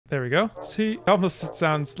There we go. See, it almost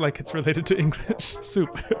sounds like it's related to English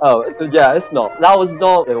soup. Oh, yeah, it's not. That was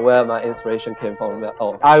not where my inspiration came from at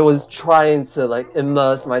all. I was trying to like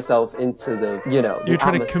immerse myself into the, You're the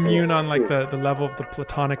trying to atmosphere commune of on like soup. the level of the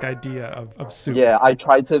platonic idea of soup. Yeah, I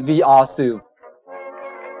tried to VR soup.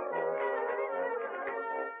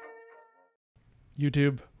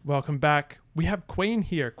 YouTube, welcome back. We have Quain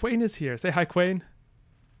here. Quain is here. Say hi, Quain.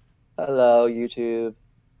 Hello, YouTube.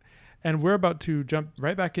 And we're about to jump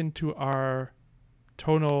right back into our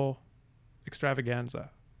tonal extravaganza.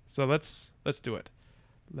 So let's do it.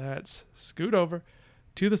 Let's scoot over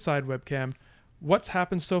to the side webcam. What's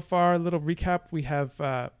happened so far? A little recap.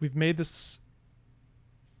 We've made this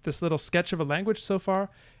little sketch of a language so far.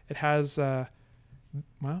 It has it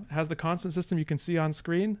has the consonant system you can see on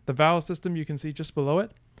screen, the vowel system you can see just below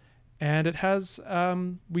it, and it has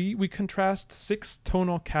we contrast 6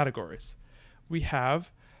 tonal categories. We have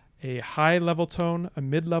a high level tone, a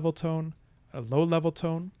mid level tone, a low level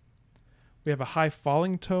tone. We have a high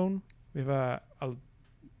falling tone. We have a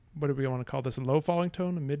what do we want to call this? A low falling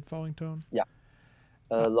tone, a mid falling tone? Yeah.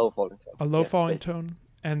 Low falling tone. A low falling tone.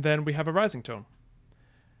 And then we have a rising tone.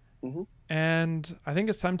 Mm-hmm. And I think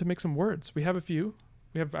it's time to make some words. We have a few.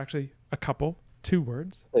 We have actually a couple, 2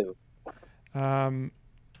 words. 2.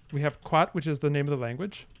 We have Quat, which is the name of the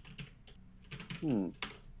language.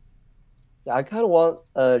 Yeah, I kind of want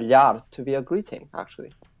Yar to be a greeting,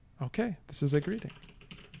 actually. Okay, this is a greeting.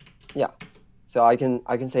 Yeah, so I can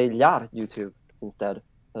say Yar YouTube instead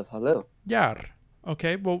of hello. Yar.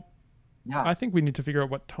 Okay, well, Yeah. I think we need to figure out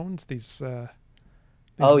what tones these Oh,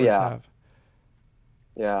 words yeah. have.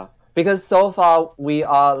 Yeah, because so far we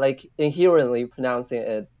are like inherently pronouncing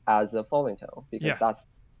it as a falling tone because that's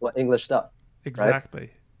what English does. Exactly.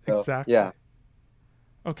 Right? Exactly. So, yeah.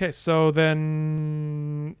 Okay, so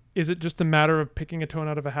then is it just a matter of picking a tone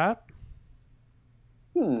out of a hat?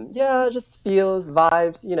 Yeah, just feels,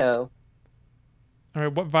 vibes, All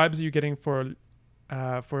right, what vibes are you getting for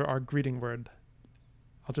our greeting word?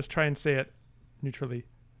 I'll just try and say it neutrally.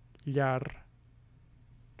 Yar.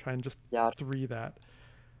 Try and just Yar. 3 that.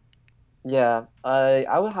 Yeah,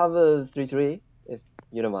 I will have a 3-3 if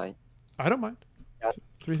you don't mind. I don't mind. Yeah.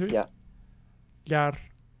 3-3. Yeah. Yar.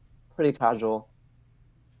 Pretty casual.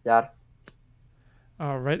 Yar.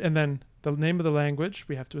 All right, and then the name of the language,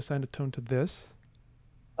 we have to assign a tone to this.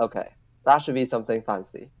 Okay, that should be something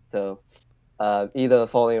fancy. So, either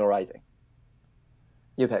falling or rising.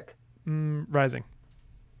 You pick. Rising.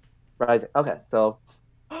 Rising. Okay, so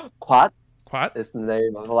Quat. Quat is the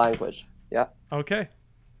name of the language. Yeah. Okay.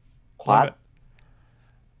 Quat. Love it.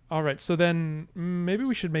 All right, so then maybe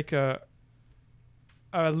we should make a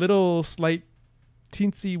little slight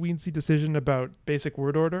teensy weensy decision about basic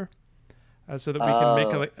word order, so that we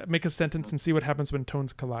can make a sentence and see what happens when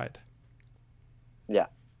tones collide. Yeah.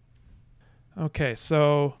 Okay,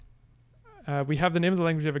 so we have the name of the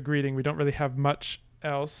language. We have a greeting. We don't really have much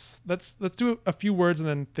else. Let's do a few words and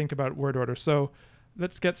then think about word order. So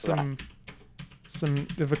let's get some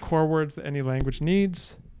of the core words that any language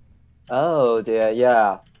needs. Oh dear,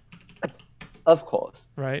 yeah. Of course.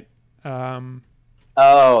 Right.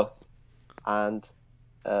 Oh, and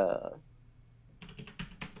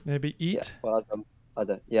maybe eat. Yeah, well, some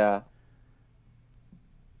other, yeah.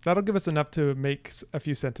 That'll give us enough to make a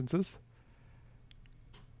few sentences.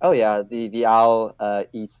 Oh yeah, the owl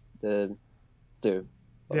eats the stew.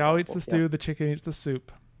 The owl eats the stew. The chicken eats the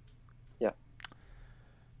soup. Yeah.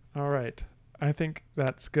 All right. I think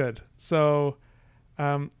that's good. So,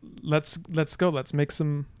 let's go. Let's make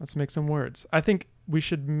some words. I think we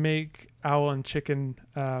should make owl and chicken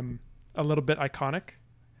a little bit iconic.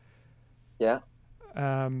 Yeah.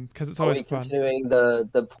 Because it's always fun. Continuing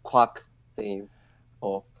the quack theme,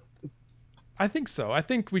 or. I think so. I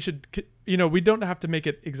think we should, we don't have to make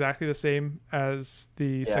it exactly the same as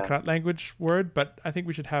the Sakrat language word, but I think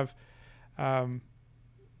we should have something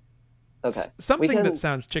that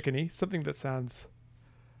sounds chickeny, something that sounds...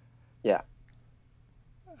 Yeah.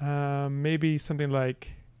 Maybe something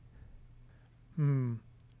like... something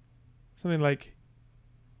like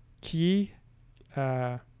ki,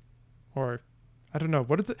 or I don't know.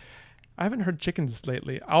 What is it? I haven't heard chickens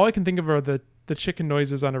lately. All I can think of are the chicken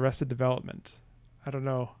noises on Arrested Development. I don't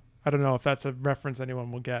know if that's a reference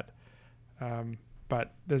anyone will get.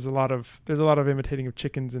 But there's a lot of imitating of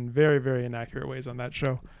chickens in very, very inaccurate ways on that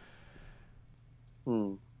show.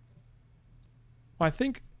 Well, I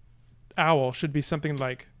think owl should be something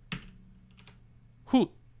like hoot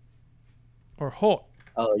or hot.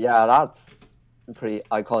 Oh yeah, that's pretty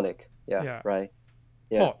iconic. Yeah. Right.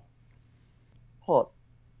 Yeah. Hot.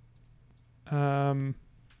 Hot.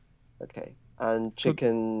 Okay. And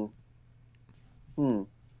chicken.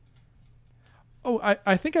 Oh,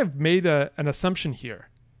 I think I've made an assumption here,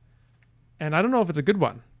 and I don't know if it's a good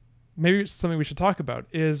one. Maybe it's something we should talk about.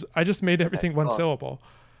 Is I just made everything one syllable.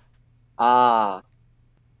 Ah,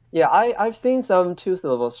 yeah. I've seen some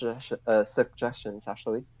 2-syllable suggestions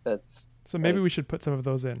actually, but so maybe we should put some of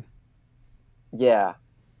those in. Yeah,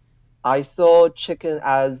 I saw chicken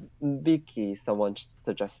as mbiki. Someone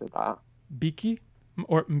suggested that. Biki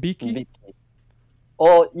or mbiki? Mbiki.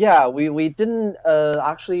 Or yeah, we didn't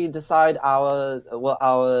actually decide our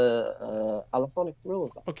allophonic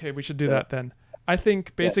rules. Okay, we should do that then. I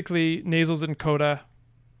think basically nasals in coda,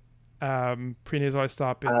 prenasalized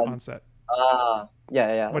stop in onset.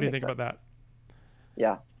 Yeah. What do you think about that?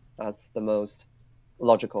 Yeah, that's the most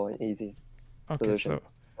logical and easy solution. Okay,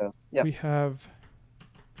 so we have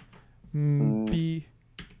mbiki,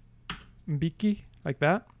 like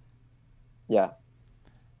that. Yeah.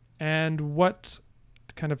 And what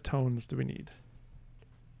kind of tones do we need?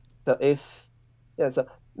 So so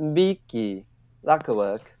mbiki, that could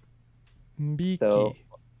work. Mbiki. So,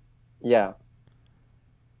 yeah.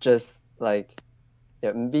 Just like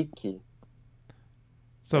mbiki.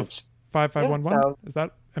 So 5511? Is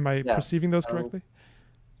that, am I perceiving those correctly?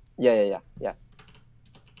 Yeah.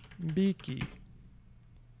 Mbiki.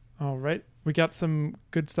 All right. We got some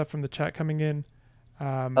good stuff from the chat coming in.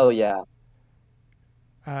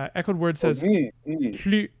 Echoed Word says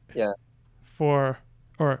hlu for,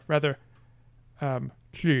 or rather,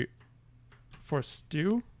 hlu for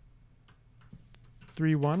stew.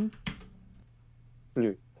 3-1.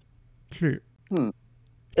 Hlu.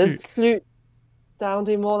 Is hlu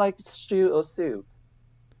sounding more like stew or soup?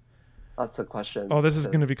 That's the question. Oh, this is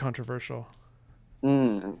going to be controversial.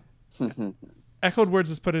 Echoed Words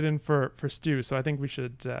has put it in for stew, so I think we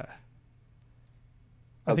should.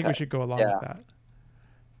 I think we should go along with that.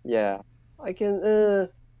 Yeah, I can.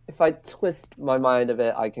 If I twist my mind a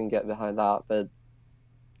bit, I can get behind that. But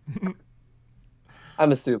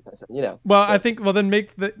I'm a soup person, Well, so. I think. Well, then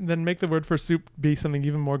make the word for soup be something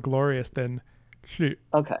even more glorious than hlu.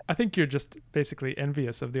 Okay. I think you're just basically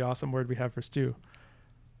envious of the awesome word we have for stew.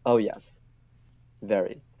 Oh yes,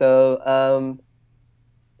 very. So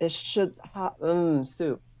it should have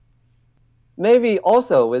soup. Maybe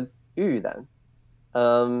also with yu then.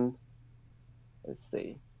 Let's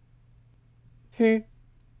see. Hu,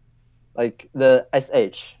 like the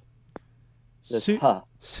sh. Su.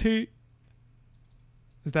 Su.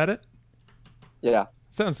 Is that it? Yeah.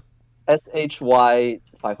 Sounds.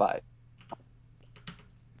 SHY55.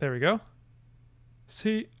 There we go.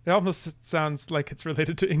 See, it almost sounds like it's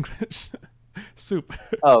related to English. Soup.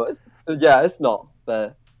 Oh, it's not.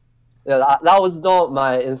 But yeah, that was not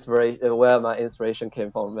my inspiration. Where my inspiration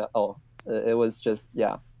came from at all. It was just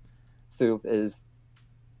soup is.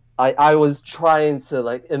 I was trying to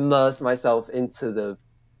like immerse myself into the,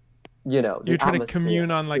 You're trying to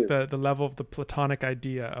commune on like the level of the platonic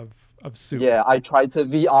idea of soup. Yeah, I tried to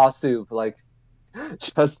VR soup like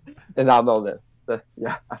just in that moment. But,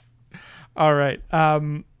 yeah. All right.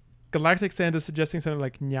 Galactic Sand is suggesting something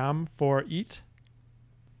like nyam for eat.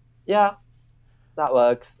 Yeah, that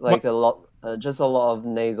works. Like just a lot of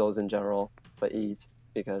nasals in general for eat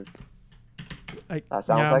because that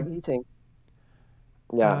sounds like eating.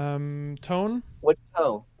 Yeah. Tone? What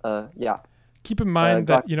tone? Yeah. Keep in mind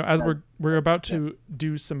that as we're about to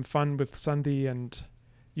do some fun with sandhi, and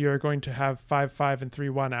you're going to have 5-5 and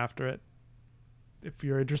 3-1 after it. If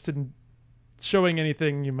you're interested in showing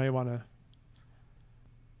anything, you may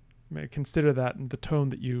consider that in the tone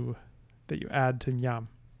that you add to nyam.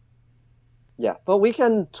 Yeah, but we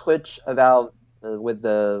can twitch about with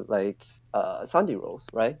the sandhi rules,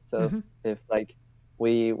 right? So if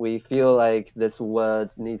we feel like this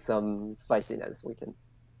word needs some spiciness, we can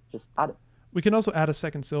just add it. We can also add a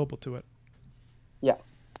second syllable to it. Yeah.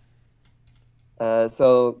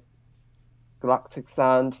 So Galactic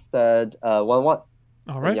Sand said 1-1.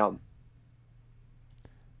 All right. Yum.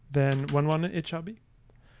 Then 1-1 it shall be.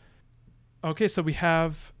 Okay, so we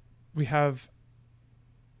have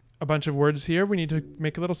a bunch of words here. We need to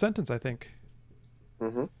make a little sentence, I think.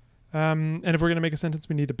 And if we're going to make a sentence,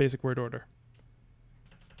 we need a basic word order.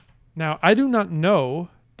 Now, I do not know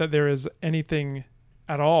that there is anything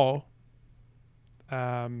at all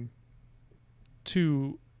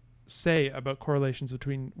to say about correlations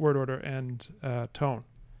between word order and tone.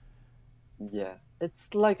 Yeah, it's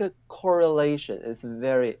like a correlation. It's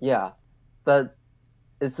very, but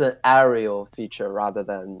it's an aerial feature rather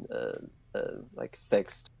than like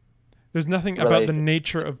fixed. There's nothing about the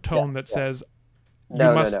nature of tone that says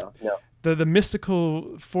no. The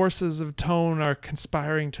mystical forces of tone are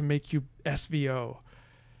conspiring to make you SVO.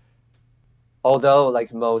 Although,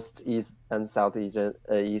 like most and Southeast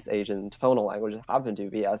East Asian tonal languages happen to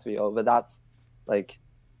be SVO, but that's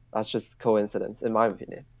just coincidence, in my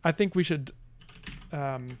opinion. I think we should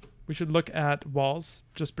look at walls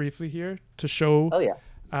just briefly here to show Oh yeah.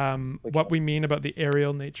 what we mean about the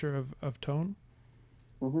aerial nature of tone.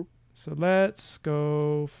 Mm-hmm. So let's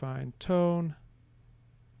go find tone.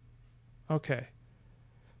 Okay.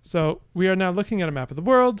 So we are now looking at a map of the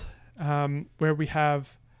world where we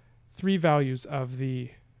have 3 values of the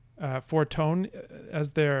for tone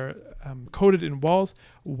as they're coded in walls.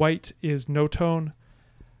 White is no tone.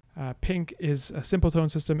 Pink is a simple tone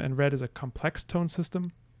system, and red is a complex tone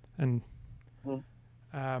system. And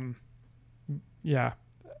yeah,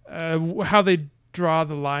 how they draw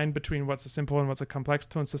the line between what's a simple and what's a complex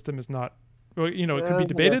tone system is not, well, it could be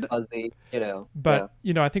debated. Fuzzy, but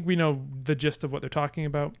I think we know the gist of what they're talking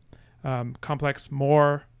about. Complex,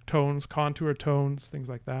 more tones, contour tones, things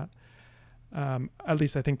like that. At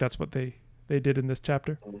least I think that's what they did in this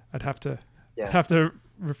chapter. I'd have to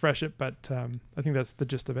refresh it, but I think that's the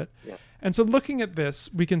gist of it. Yeah. And so looking at this,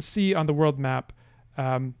 we can see on the world map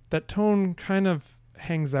that tone kind of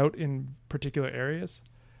hangs out in particular areas.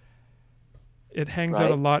 It hangs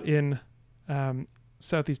out a lot in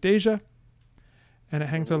Southeast Asia, and it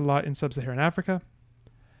hangs out a lot in Sub-Saharan Africa.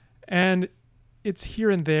 And it's here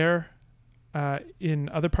and there in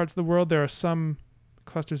other parts of the world. There are some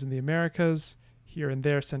clusters in the Americas. Here and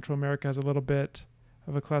there, Central America has a little bit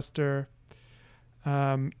of a cluster.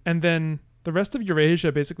 And then the rest of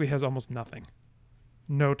Eurasia basically has almost nothing.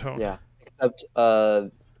 No tone. Yeah, except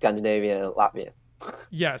Scandinavia and Latvia.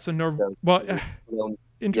 Yeah, so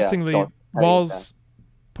interestingly, Walls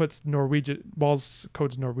codes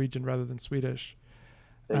Norwegian rather than Swedish,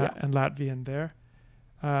 and Latvian there.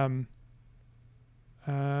 I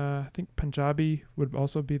think Punjabi would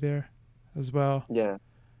also be there as well. Yeah,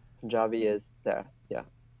 Punjabi is there. Yeah,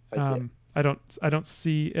 I don't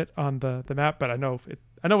see it on the map, but I know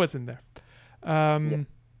it's in there.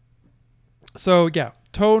 So yeah,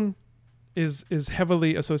 tone is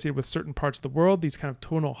heavily associated with certain parts of the world, these kind of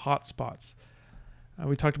tonal hotspots.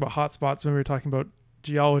 We talked about hotspots when we were talking about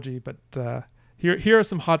geology, but here are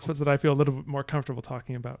some hotspots that I feel a little bit more comfortable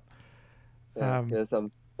talking about. There's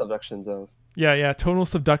some subduction zones. Yeah, tonal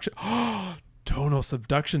subduction. Tonal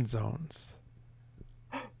subduction zones.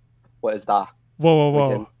 What is that?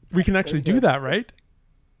 Whoa. We can actually do that, right?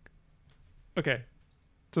 Okay.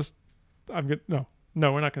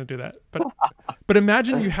 No, we're not going to do that. But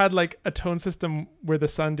imagine you had like a tone system where the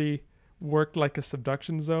sandhi worked like a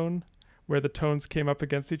subduction zone, where the tones came up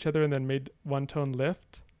against each other and then made one tone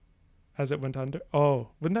lift as it went under. Oh,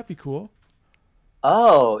 wouldn't that be cool?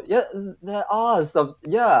 Oh, yeah, there are some.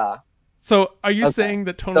 Yeah. So are you saying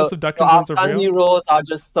that tonal subduction zones are real? Sandhi rules are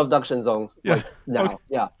just subduction zones. Yeah. Now. Okay.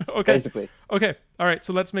 Yeah. Okay. Basically. Okay. All right.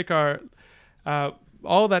 So let's make our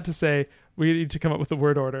all that to say we need to come up with a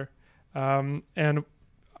word order. And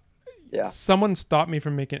someone stop me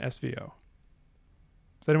from making SVO.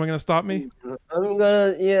 Is anyone going to stop me? I'm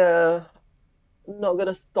not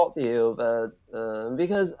gonna stop you, but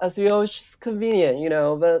because SVO is just convenient,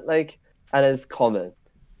 but and it's common,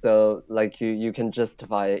 so you can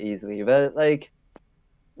justify it easily. But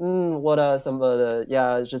what are some other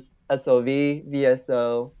just SOV,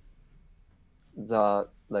 VSO, the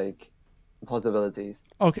possibilities?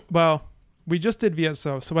 Okay, well, we just did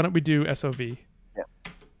VSO, so why don't we do SOV?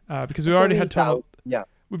 Yeah. Because we already had tonal. Yeah.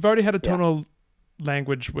 We've already had a tonal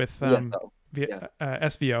language with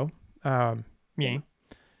SVO.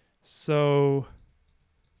 So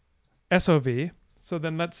SOV. So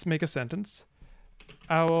then let's make a sentence.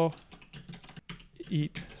 Owl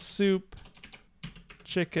eat soup.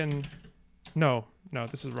 Chicken. No,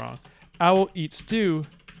 this is wrong. Owl eat stew.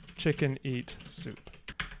 Chicken eat soup.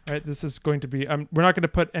 All right, this is going to be. We're not going to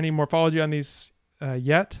put any morphology on these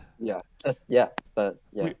yet. Yeah, just yet, but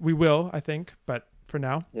yeah. We will, I think, but for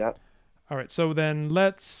now. Yeah. All right, so then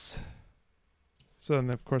let's. So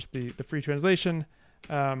then, of course, the free translation.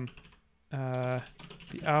 The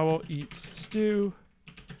owl eats stew.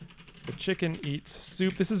 The chicken eats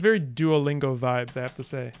soup. This is very Duolingo vibes, I have to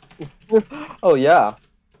say. Oh yeah.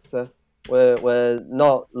 So we're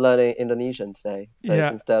not learning Indonesian today.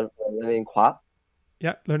 Instead we're learning Quat.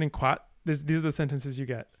 Yeah, learning Quat. These are the sentences you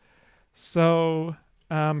get. So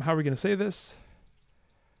how are we going to say this?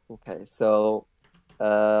 Okay, so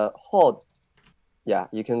hot. Yeah,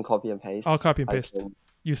 you can copy and paste. I'll copy and paste.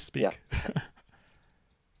 You speak. Yeah.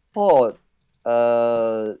 Hot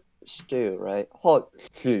stew, right? Hot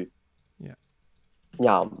stew. Yeah.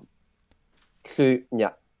 Yum.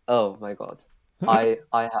 Yeah. Oh my god.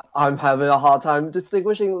 I'm having a hard time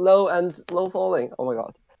distinguishing low and low falling. Oh my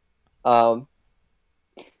god.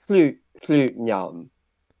 nyam.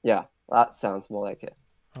 Yeah, that sounds more like it.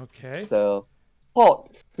 Okay. So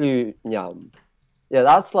hot nyam. Yeah,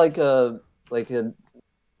 that's like a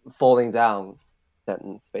falling down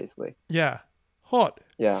sentence basically. Yeah. Hot.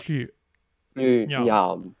 Yeah, Phew. Nyam.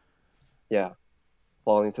 nyam. Yeah,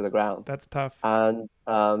 falling to the ground. That's tough. And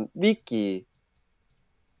Vicky.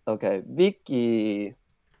 Okay, Vicky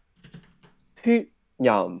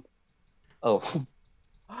nyam. Oh,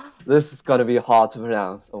 this is gonna be hard to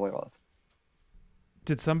pronounce. Oh my god.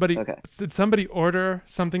 Did somebody order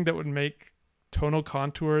something that would make tonal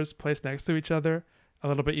contours placed next to each other a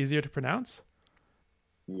little bit easier to pronounce?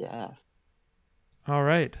 Yeah. All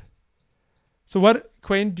right. So what,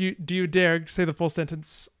 Quain, do you dare say the full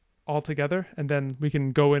sentence all together, and then we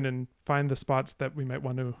can go in and find the spots that we might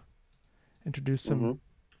want to introduce some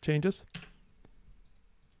changes?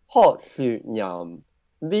 Hot nyam.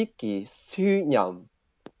 Vicky nyam.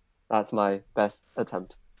 That's my best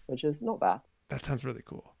attempt, which is not bad. That sounds really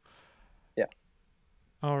cool. Yeah.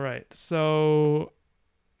 All right. So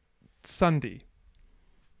sandhi.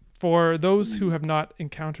 For those who have not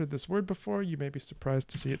encountered this word before, you may be surprised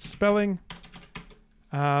to see its spelling.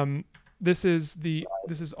 This is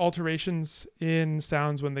alterations in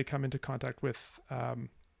sounds when they come into contact with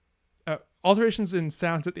alterations in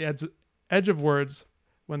sounds at the edge of words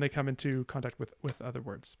when they come into contact with other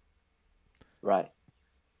words. Right.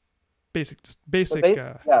 Basic.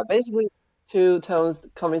 Yeah, basically two tones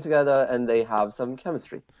coming together and they have some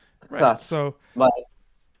chemistry. Right. That's so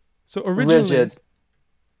originally rigid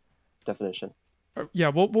definition. Yeah,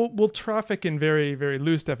 we'll traffic in very, very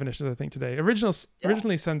loose definitions, I think, today. Originally,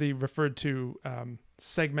 sandhi referred to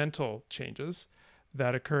segmental changes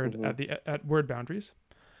that occurred at word boundaries,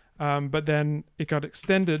 but then it got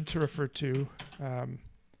extended to refer to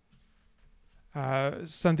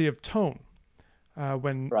sandhi of tone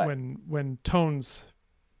when tones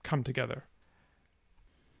come together.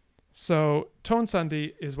 So tone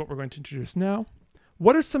sandhi is what we're going to introduce now.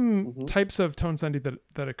 What are some types of tone sandhi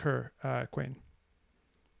that occur, Quain?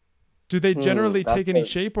 Do they generally take any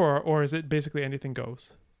shape, or is it basically anything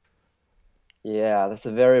goes? Yeah, that's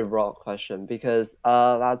a very broad question because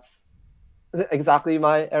that's exactly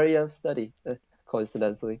my area of study,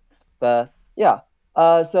 coincidentally. But yeah,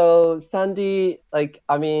 so sandhi,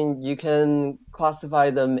 you can classify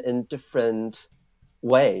them in different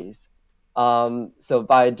ways. So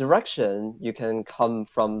by direction, you can come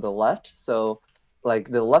from the left. So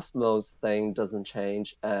like the leftmost thing doesn't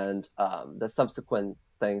change, and the subsequent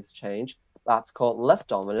things change. That's called left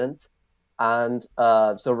dominant. And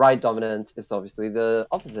so right dominant is obviously the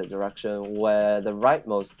opposite direction, where the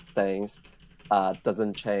rightmost things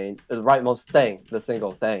doesn't change. The rightmost thing, the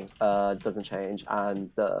single thing, doesn't change,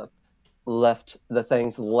 and the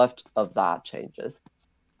things left of that changes.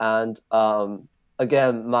 And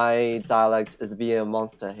again, my dialect is being a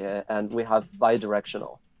monster here, and we have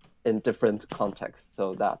bidirectional in different contexts,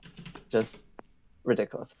 so that's just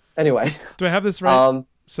ridiculous. Anyway. Do I have this right?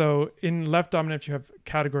 So in left dominant, if you have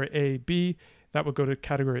category A, B, that would go to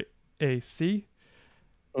category A, C.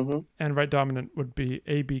 And right dominant would be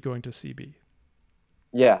A, B going to C, B.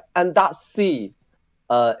 Yeah, and that C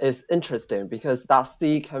is interesting because that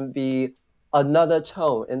C can be another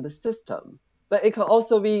tone in the system, but it can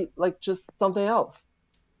also be like just something else,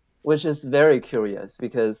 which is very curious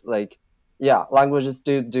because languages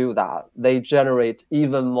do that. They generate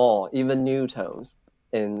even new tones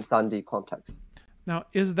in sandhi context. Now,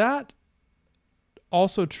 is that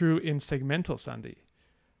also true in segmental sandhi?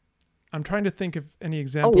 I'm trying to think of any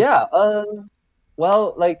examples. Oh yeah.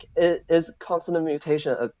 Well, is consonant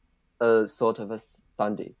mutation a sort of a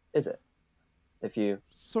sandhi? Is it? If you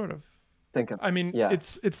sort of think of,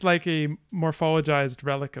 it's like a morphologized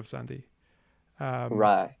relic of sandhi.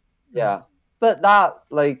 Right. Yeah. But that,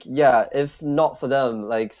 if not for them,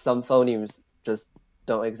 some phonemes just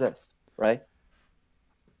don't exist, right?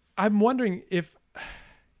 I'm wondering if,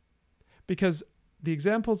 because the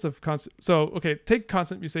examples of constant, take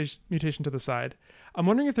constant mutation to the side. I'm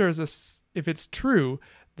wondering if if it's true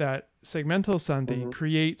that segmental sandhi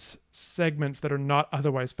creates segments that are not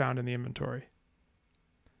otherwise found in the inventory.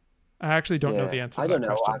 I actually don't know the answer to that question. I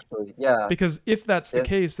don't know, actually. Yeah. Because if that's the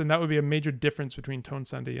case, then that would be a major difference between tone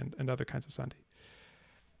sandhi and other kinds of sandhi.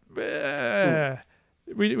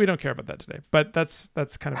 We don't care about that today, but that's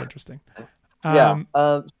kind of interesting.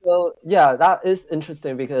 That is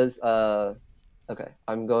interesting because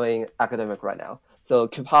I'm going academic right now. So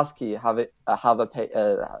Kupaski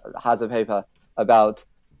has a paper about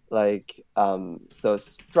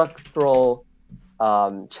structural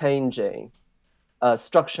changing.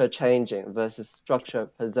 Structure changing versus structure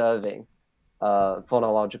preserving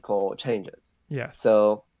phonological changes. Yes.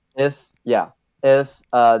 So if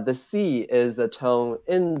the C is a tone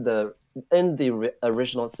in the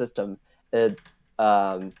original system, it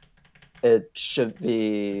um, it should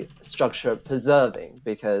be structure preserving,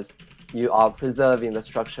 because you are preserving the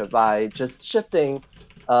structure by just shifting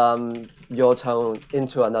your tone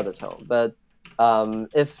into another tone. But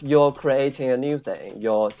if you're creating a new thing,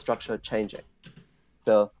 your structure changing.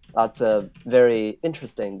 So that's a very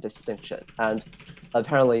interesting distinction. And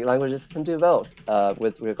apparently languages can do both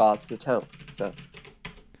with regards to tone. So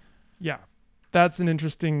Yeah, that's an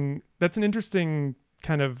interesting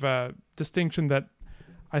kind of distinction that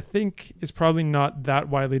I think is probably not that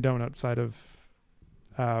widely known outside of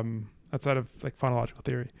like phonological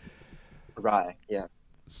theory. right, yeah.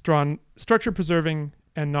 Strong structure preserving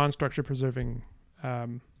and non-structure preserving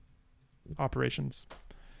operations.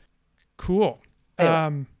 Cool. Anyway,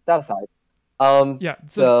 Um, that aside. yeah.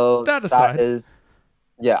 So So that that aside, is,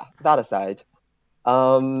 yeah, that aside.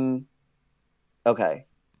 Um, okay.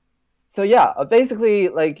 So yeah, basically,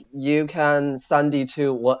 like you can sandhi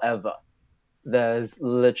to whatever. There's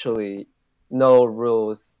literally no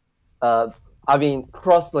rules. I mean,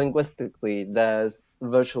 cross-linguistically, there's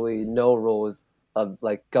virtually no rules of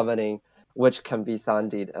like governing which can be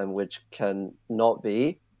sandhied and which can not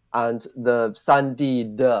be. And the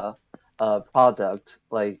sandhied product,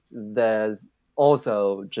 like there's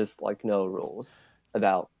also just like no rules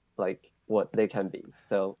about like what they can be.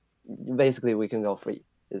 So basically, we can go free,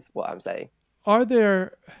 is what I'm saying. are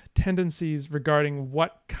there tendencies regarding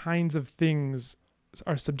what kinds of things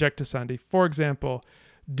are subject to sandhi? For example,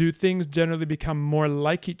 do things generally become more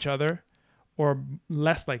like each other or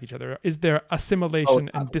less like each other? Is there Both assimilation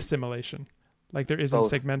are, and dissimilation like there is in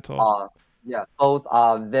both segmental? are, yeah, both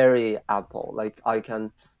are very Apple. Like I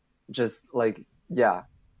can just like, yeah,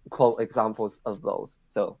 quote examples of those.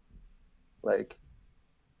 So like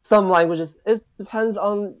some languages, it depends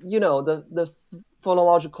on, the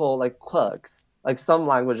phonological like quirks. Like some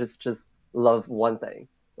languages just love one thing.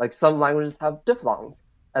 Like some languages have diphthongs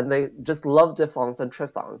and they just love diphthongs and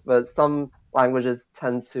triphthongs, but some languages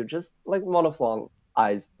tend to just like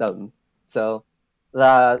monophthongize them. So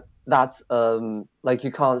that's like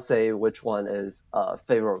you can't say which one is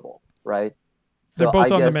favorable, right? They're So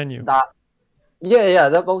both I on the guess menu. that, yeah,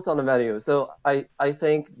 they're both on the menu. So I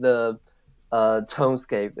think the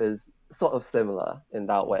tonescape is sort of similar in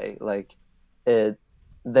that way. Like it,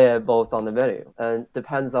 they're both on the menu, and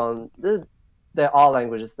depends on there are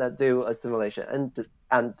languages that do assimilation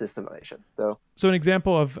and dissimilation. So So an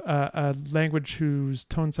example of a language whose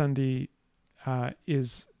tone sandhi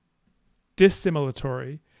is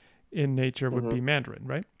dissimilatory in nature would mhm. be Mandarin,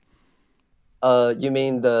 right? You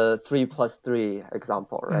mean the 3+3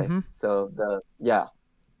 example, right? Mm-hmm. So the yeah,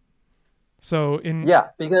 So in yeah,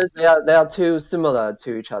 because they are too similar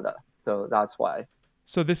to each other, so that's why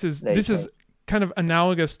so they this is change. kind of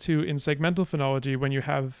analogous to in segmental phonology when you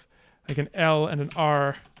have like an L and an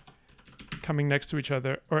R coming next to each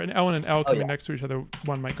other, or an L and an L Oh coming yeah. next to each other.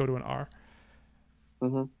 One might go to an R.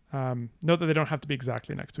 Hmm. Note that they don't have to be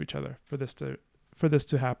exactly next to each other for this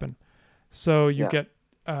to happen. So you Yeah. get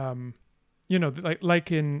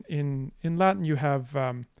like in Latin you have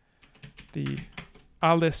the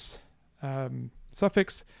alis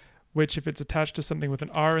suffix, which if it's attached to something with an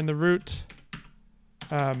R in the root,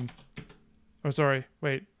 oh sorry,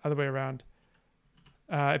 wait, other way around.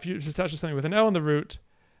 If you attach to something with an L in the root,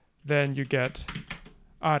 then you get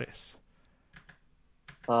aris,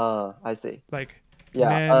 I see. like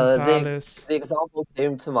Yeah. mentalis. The example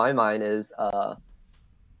came to my mind is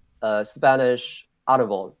Spanish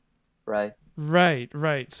arbol, right? Right,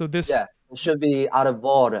 right. So this, Yeah, it should be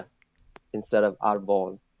arbor instead of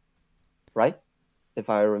arbol, right? If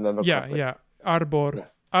I remember yeah, correctly. yeah, arbor, Yeah.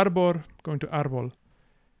 arbor going to arbol.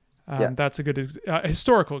 Yeah. That's a good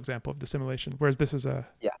historical example of dissimilation, whereas this is Yeah.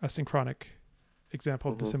 a synchronic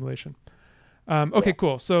example of Hmm. dissimilation. Yeah. Okay,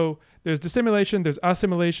 cool. So there's dissimilation, there's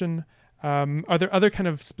assimilation. Are there other kind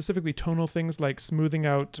of specifically tonal things like smoothing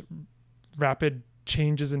out rapid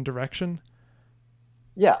changes in direction?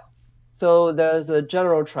 Yeah. So there's a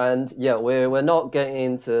general trend. Yeah, we're not getting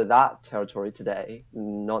into that territory today,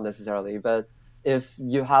 not necessarily. But if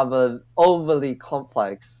you have an overly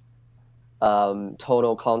complex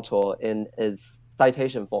tonal contour in its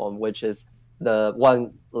citation form, which is the one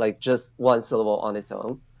like just one syllable on its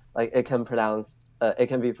own, like it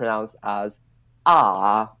can be pronounced as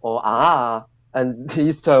ah or ah, and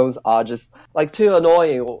these tones are just like too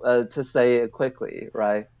annoying to say it quickly,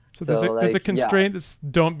 right? So So there's a like yeah. constraint that's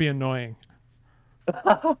don't be annoying.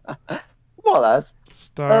 More or less.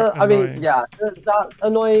 Start I mean, annoying. yeah, that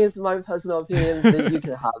annoying is my personal opinion. That you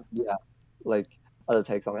can have, yeah, like other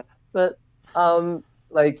takes on it. But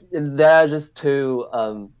like they're just too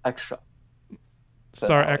extra.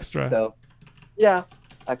 Star extra. So yeah,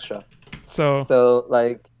 extra. So So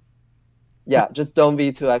like yeah, just don't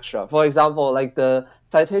be too extra. For example, like the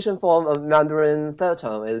citation form of Mandarin third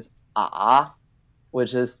tone is ah,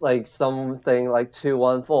 which is like something like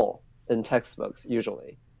 214 in textbooks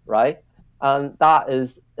usually, right? And that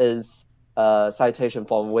is citation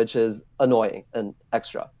form which is annoying and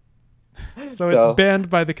extra. so it's So banned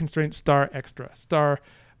by the constraint star extra. Star,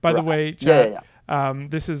 by the right. way, Yeah, chat.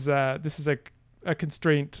 This is a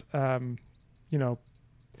constraint. You know,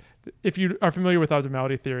 if you are familiar with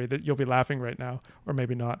optimality theory, that you'll be laughing right now, or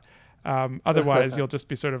maybe not. Otherwise, you'll just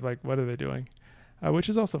be sort of like, "What are they doing?" Which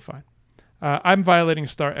is also fine. I'm violating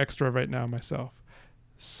star extra right now myself.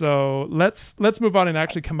 So let's move on and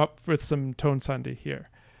actually come up with some tone sandhi here.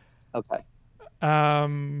 Okay.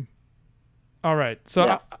 All right. So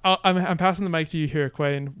Yeah. I'm passing the mic to you here,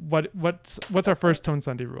 Quain. What's our first tone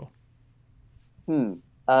sandhi rule? I'm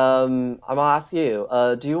gonna ask you.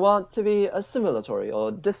 Do you want to be assimilatory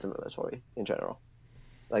or dissimilatory in general?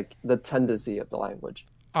 Like the tendency of the language.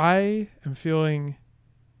 I am feeling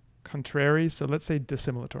contrary, so let's say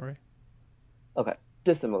dissimilatory. Okay,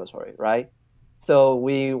 dissimilatory, right? So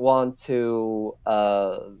we want to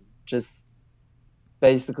just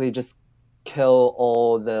basically just kill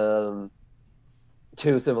all the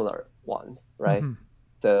too similar ones, right? Mm-hmm.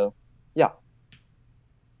 So yeah.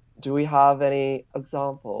 Do we have any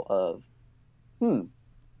example of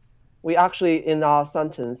we actually in our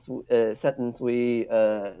sentence we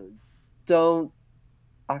don't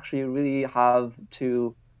actually really have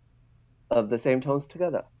two of the same tones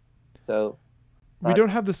together. So We don't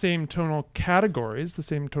have the same tonal categories, the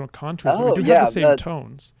same tonal contours, but we do have yeah, the same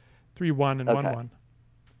tones. 3-1 and 1-1.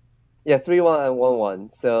 Yeah, 3-1 and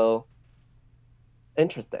 1-1. So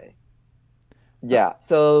interesting. Yeah.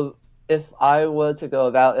 So if I were to go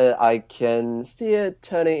about it, I can see it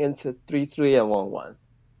turning into 3-3 and 1-1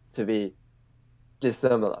 to be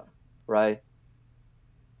dissimilar, right?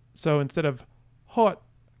 So instead of hot,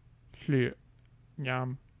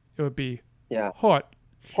 nyam, it would be Yeah. hot,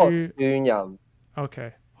 Hot yam.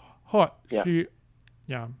 okay, hot, Yeah.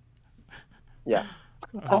 yam. Yeah.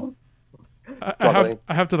 I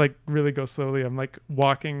have to like really go slowly. I'm like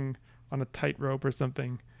walking on a tightrope or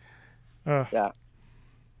something. Yeah.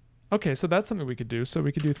 Okay, so that's something we could do. So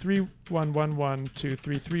we could do 3-1-1-1 to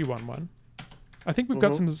 3-3-1-1. I think we've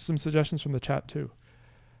got some suggestions from the chat too.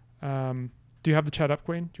 Do you have the chat up,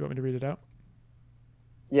 Quain? Do you want me to read it out?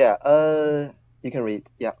 Yeah. You can read.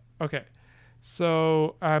 Yeah. Okay.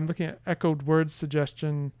 So I'm looking at echoed words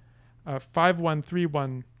suggestion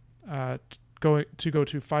 5131 go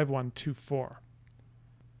to 5124.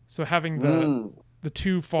 So having the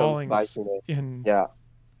two fallings in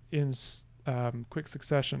quick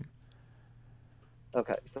succession.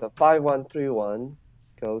 Okay, so 5131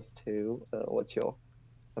 goes to what's your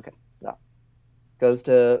that goes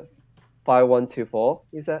to 5124.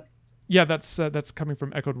 You said? Yeah, that's coming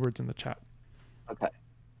from echoed words in the chat. Okay.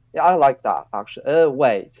 Yeah, I like that actually.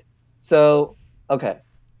 Wait. So okay.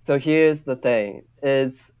 So here's the thing.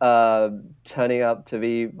 It's turning up to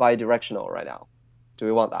be bidirectional right now. Do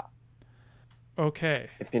we want that? Okay.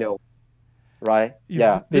 If you know, right?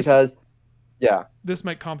 Yeah, because this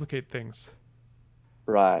might complicate things.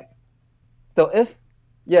 Right. So if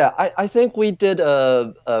I think we did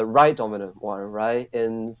a right dominant one, right?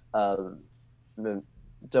 In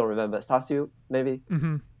don't remember, Sasiu maybe.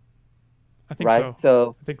 Mm-hmm. I think right?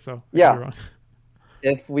 So I think so. Yeah.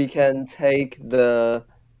 If we can take the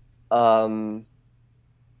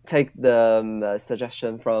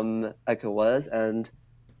suggestion from echo words, and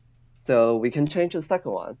so we can change the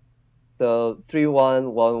second one. So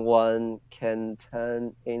 3-1-1-1 can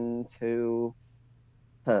turn into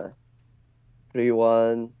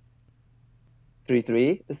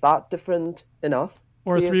 3-1-3-3. Is that different enough?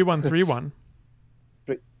 Or 3-1-3-1.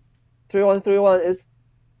 3-1-3-1 is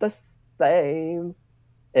the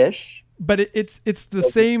same-ish. But it's the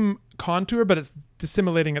same contour, but it's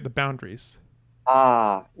dissimilating at the boundaries.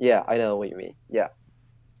 Ah, yeah, I know what you mean. Yeah.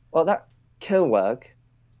 Well, that can work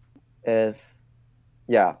if,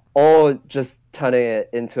 or just turning it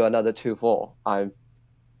into another 2-4.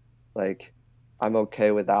 I'm okay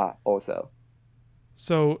with that also.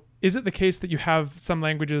 So is it the case that you have some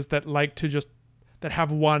languages that like to that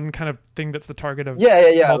have one kind of thing that's the target of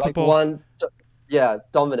multiple? Like one,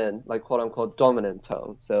 dominant, like quote unquote dominant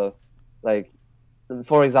tone. So like,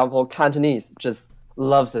 for example, Cantonese just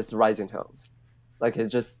loves its rising tones. Like it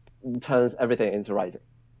just turns everything into rising.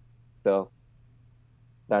 So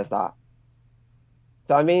that's that.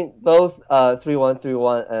 So I mean, both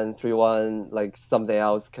 3-1-3-1 and 3-1 like something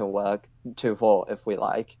else can work 2-4 if we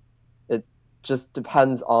like. It just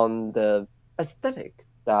depends on the aesthetic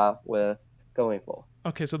that we're going for.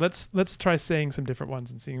 Okay, so let's try saying some different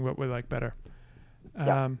ones and seeing what we like better.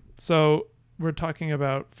 Yeah. So we're talking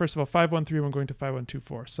about, first of all, 5-1-3-1 going to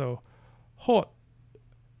 5-1-2-4. So hot,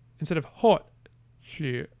 instead of hot,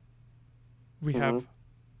 we have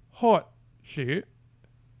hot.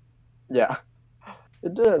 Yeah.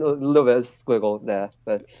 It did a little bit of squiggle there,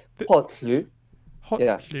 but hot. Hot.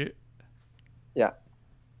 Yeah. Yeah.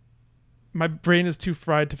 My brain is too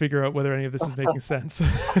fried to figure out whether any of this is making sense.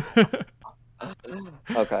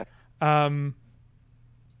 Okay. I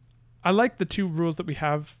like the two rules that we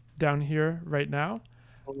have down here right now,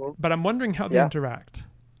 but I'm wondering how they interact.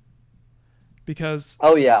 Because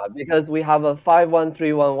because we have a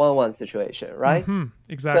 5-1-3-1-1-1 situation, right?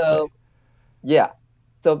 Exactly. So yeah.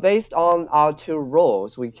 So based on our two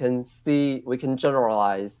rules, we can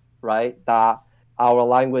generalize, right, that our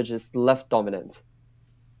language is left dominant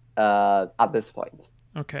at this point.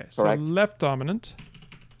 Okay, correct? So left dominant.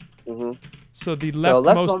 So the left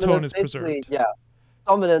leftmost tone is preserved. Yeah,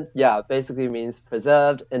 dominant, basically means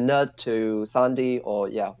preserved, inert to sandhi, or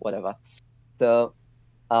whatever. So,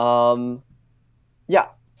 so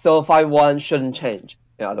 5-1 shouldn't change,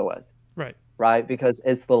 in other words. Right, because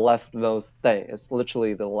it's the leftmost thing. It's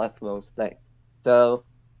literally the leftmost thing. So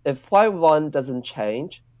if 5-1 doesn't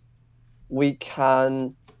change, we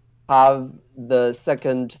can have the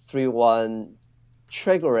second 3-1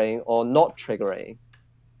 triggering or not triggering,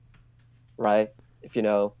 right? If you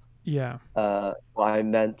know what I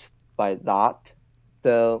meant by that.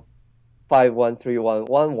 So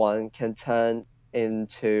 5-1-3-1-1-1 can turn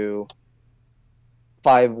into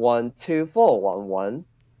 5-1-2-4-1-1,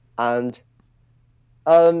 and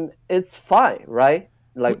it's fine, right?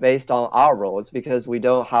 Like based on our rules, because we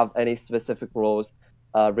don't have any specific rules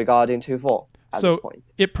regarding 2-4 at this point.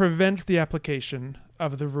 It prevents the application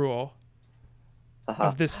of the rule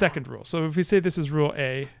of this second rule. So if we say this is rule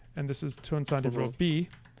A and this is tone sandhi rule B,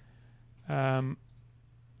 the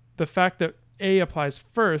fact that A applies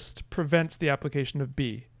first prevents the application of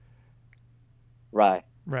B. Right.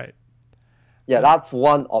 Yeah, that's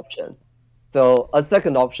one option. So a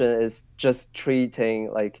second option is just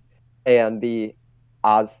treating like A and B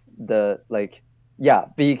as the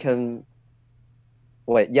B can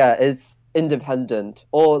it's independent,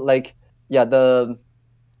 or so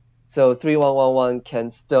 3-1-1-1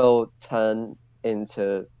 can still turn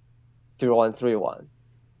into 3-1-3-1,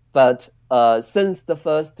 but since the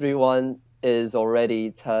first 3-1 is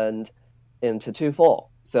already turned into 2-4,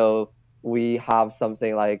 so we have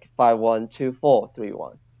something like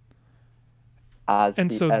 5-1-2-4-3-1.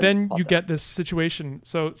 And so then you get this situation.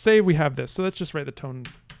 So say we have this. So let's just write the tone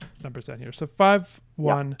numbers down here. So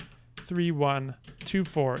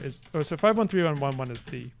 5-1-3-1-2-4 is, so 5-1-3-1-1-1 is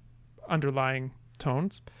the underlying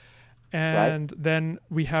tones. And then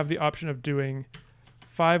we have the option of doing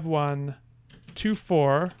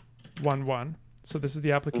 5-1-2-4-1-1. So this is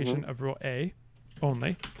the application of rule A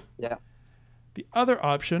only. Yeah. The other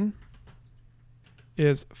option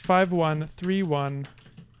is 5-1-3-1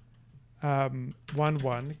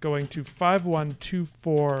 1-1 going to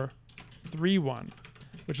 5-1-2-4-3-1,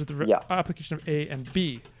 which is the application of A and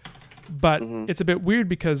B. But it's a bit weird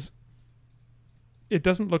because it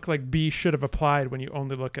doesn't look like B should have applied when you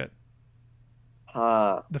only look at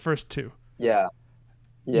the first two. Yeah.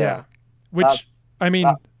 Which,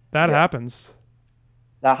 that happens.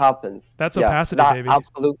 That happens. That's opacity, baby. That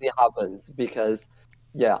absolutely happens, because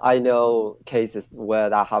I know cases where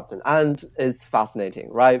that happened, and it's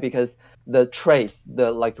fascinating, right? Because the trace,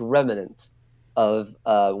 the remnant of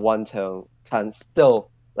one tone can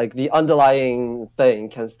still, the underlying thing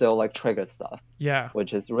can still trigger stuff. Yeah.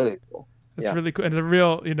 Which is really cool. It's really cool. And the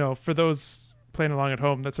real, for those playing along at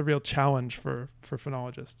home, that's a real challenge for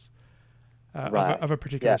phonologists of a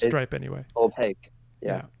particular stripe anyway. Opaque.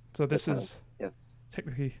 Yeah. So this is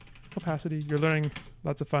technically opacity. You're learning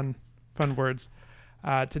lots of fun words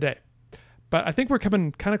today. But I think we're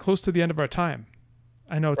coming kind of close to the end of our time.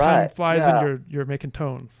 I know time flies when you're making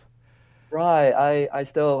tones. Right. I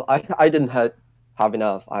didn't have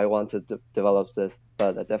enough. I wanted to develop this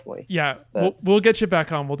further, definitely. Yeah. We'll get you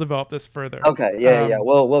back on. We'll develop this further. Okay. Yeah.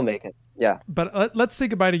 We'll make it. Yeah. But let's say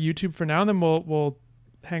goodbye to YouTube for now, and then we'll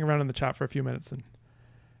hang around in the chat for a few minutes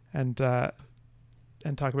and talk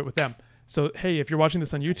a bit with them. So, hey, if you're watching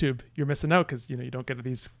this on YouTube, you're missing out because, you don't get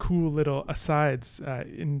these cool little asides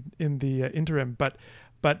in the interim. But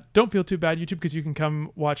don't feel too bad, YouTube, because you can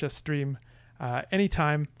come watch us stream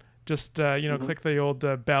anytime. Just, click the old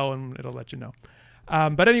bell and it'll let you know.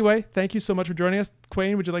 But anyway, thank you so much for joining us.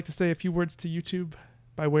 Quain, would you like to say a few words to YouTube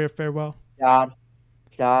by way of farewell? Yar,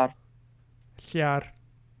 yar. Hjár.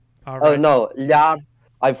 All Oh right. no, yar.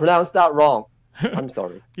 I pronounced that wrong. I'm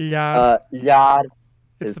sorry. Hjár. Yar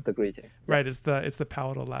It's is the greeting. Right, it's the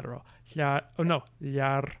palatal lateral. Hjár. Oh no,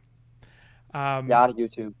 hjár. Yar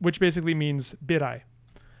YouTube. Which basically means bidai.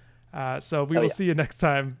 So we will see you next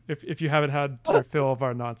time if you haven't had your fill of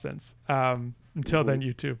our nonsense. Until then,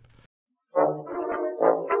 YouTube.